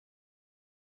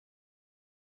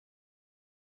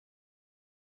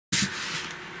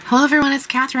Hello everyone, it's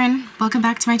Kathryn. Welcome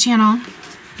back to my channel.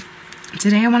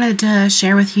 Today I wanted to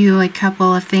share with you a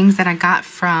couple of things that I got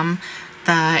from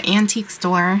the antique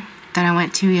store that I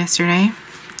went to yesterday.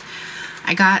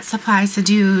 I got supplies to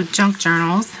do junk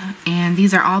journals, and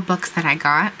these are all books that I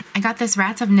got. I got this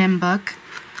Rats of Nim book.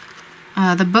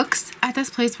 The books at this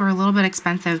place were a little bit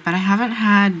expensive, but I haven't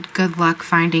had good luck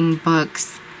finding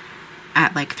books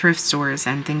at like thrift stores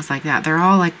and things like that. They're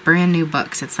all like brand new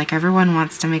books. It's like everyone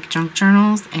wants to make junk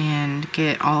journals and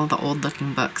get all the old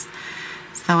looking books.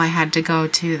 So I had to go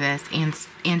to this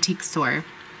antique store.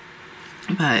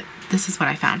 But this is what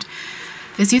I found.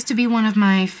 This used to be one of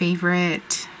my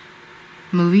favorite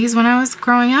movies when I was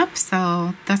growing up,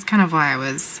 so that's kind of why I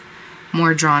was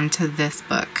more drawn to this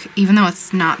book. Even though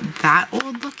it's not that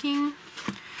old looking,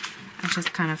 I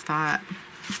just kind of thought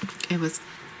it was,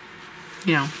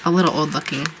 you know, a little old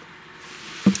looking.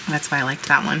 That's why I liked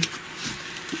that one.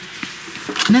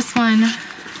 And this one,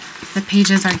 the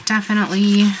pages are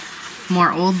definitely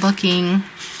more old looking.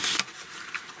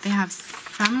 They have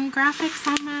some graphics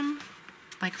on them,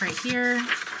 like right here.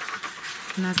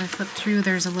 And as I flip through,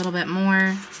 there's a little bit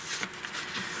more.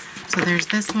 So there's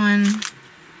this one.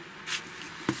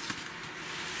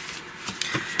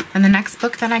 And the next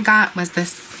book that I got was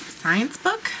this science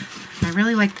book. I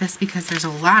really like this because there's a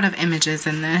lot of images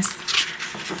in this.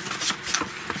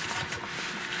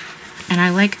 And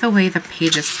I like the way the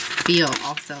pages feel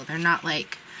also. They're not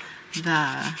like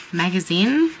the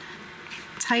magazine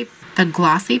type, the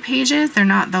glossy pages. They're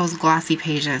not those glossy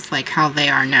pages like how they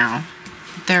are now.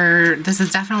 This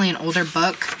is definitely an older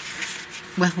book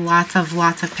with lots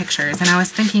of pictures. And I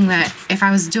was thinking that if I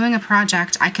was doing a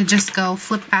project, I could just go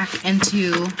flip back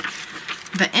into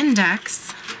the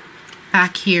index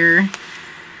back here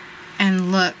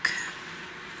and look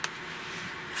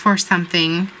for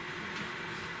something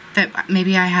that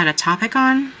maybe I had a topic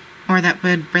on or that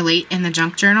would relate in the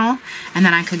junk journal, and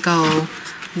then I could go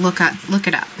look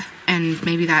it up, and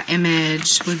maybe that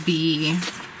image would be,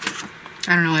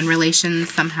 I don't know, in relation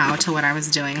somehow to what I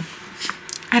was doing.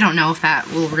 I don't know if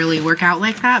that will really work out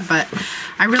like that, but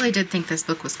I really did think this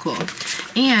book was cool.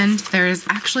 And there's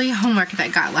actually homework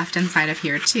that got left inside of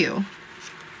here too.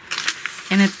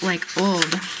 And it's like old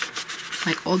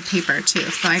paper too.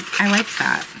 So I like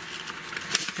that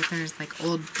there's like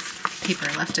old paper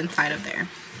left inside of there.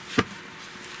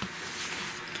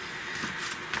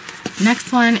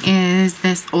 Next one is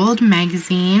this old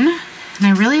magazine. And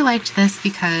I really liked this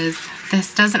because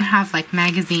this doesn't have like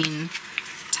magazine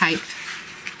type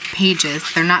pages.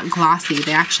 They're not glossy.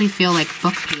 They actually feel like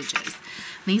book pages.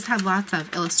 These had lots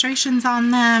of illustrations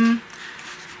on them.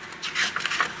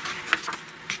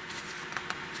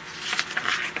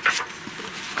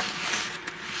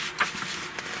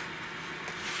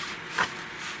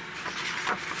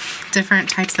 Different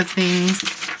types of things.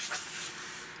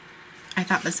 I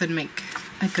thought this would make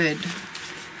a good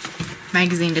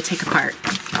magazine to take apart.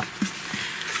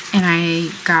 And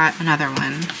I got another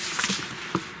one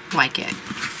like it.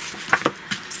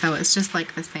 So it's just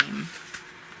like the same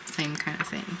kind of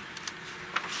thing.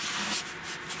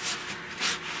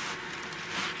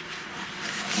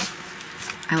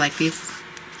 I like these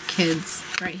kids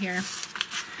right here.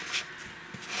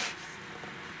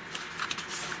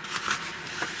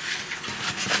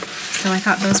 So I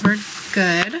thought those were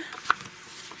good.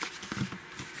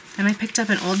 Then I picked up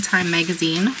an old time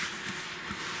magazine.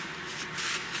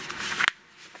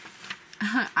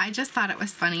 I just thought it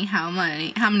was funny how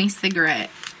many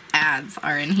cigarette ads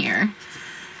are in here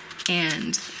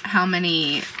and how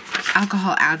many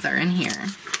alcohol ads are in here.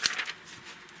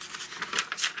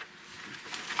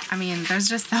 I mean, there's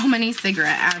just so many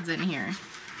cigarette ads in here.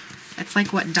 It's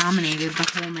like what dominated the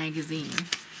whole magazine.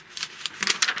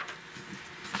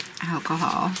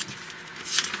 Alcohol.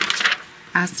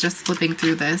 I was just flipping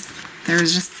through this.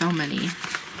 There's just so many.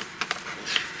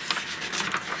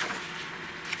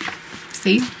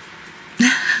 See?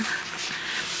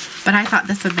 But I thought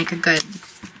this would make a good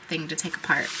thing to take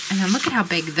apart. And then look at how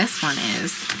big this one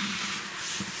is.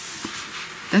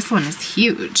 This one is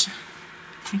huge.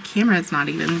 My camera is not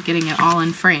even getting it all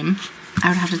in frame. I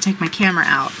would have to take my camera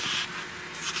out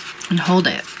and hold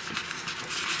it.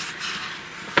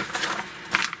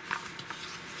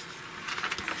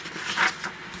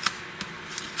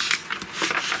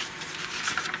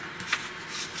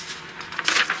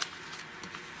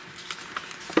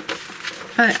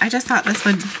 But I just thought this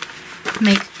would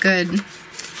make good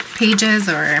pages,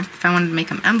 or if I wanted to make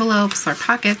them envelopes or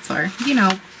pockets, or, you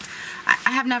know,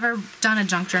 I have never done a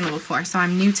junk journal before, so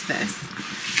I'm new to this.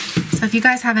 So if you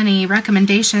guys have any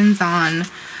recommendations on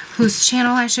whose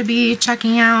channel I should be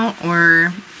checking out,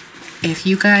 or if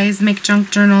you guys make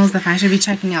junk journals, if I should be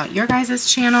checking out your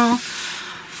guys' channel,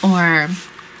 or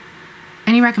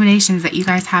any recommendations that you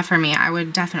guys have for me. I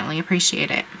would definitely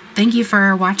appreciate it. Thank you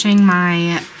for watching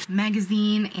my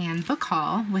magazine and book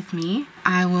haul with me.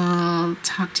 I will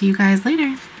talk to you guys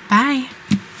later. Bye.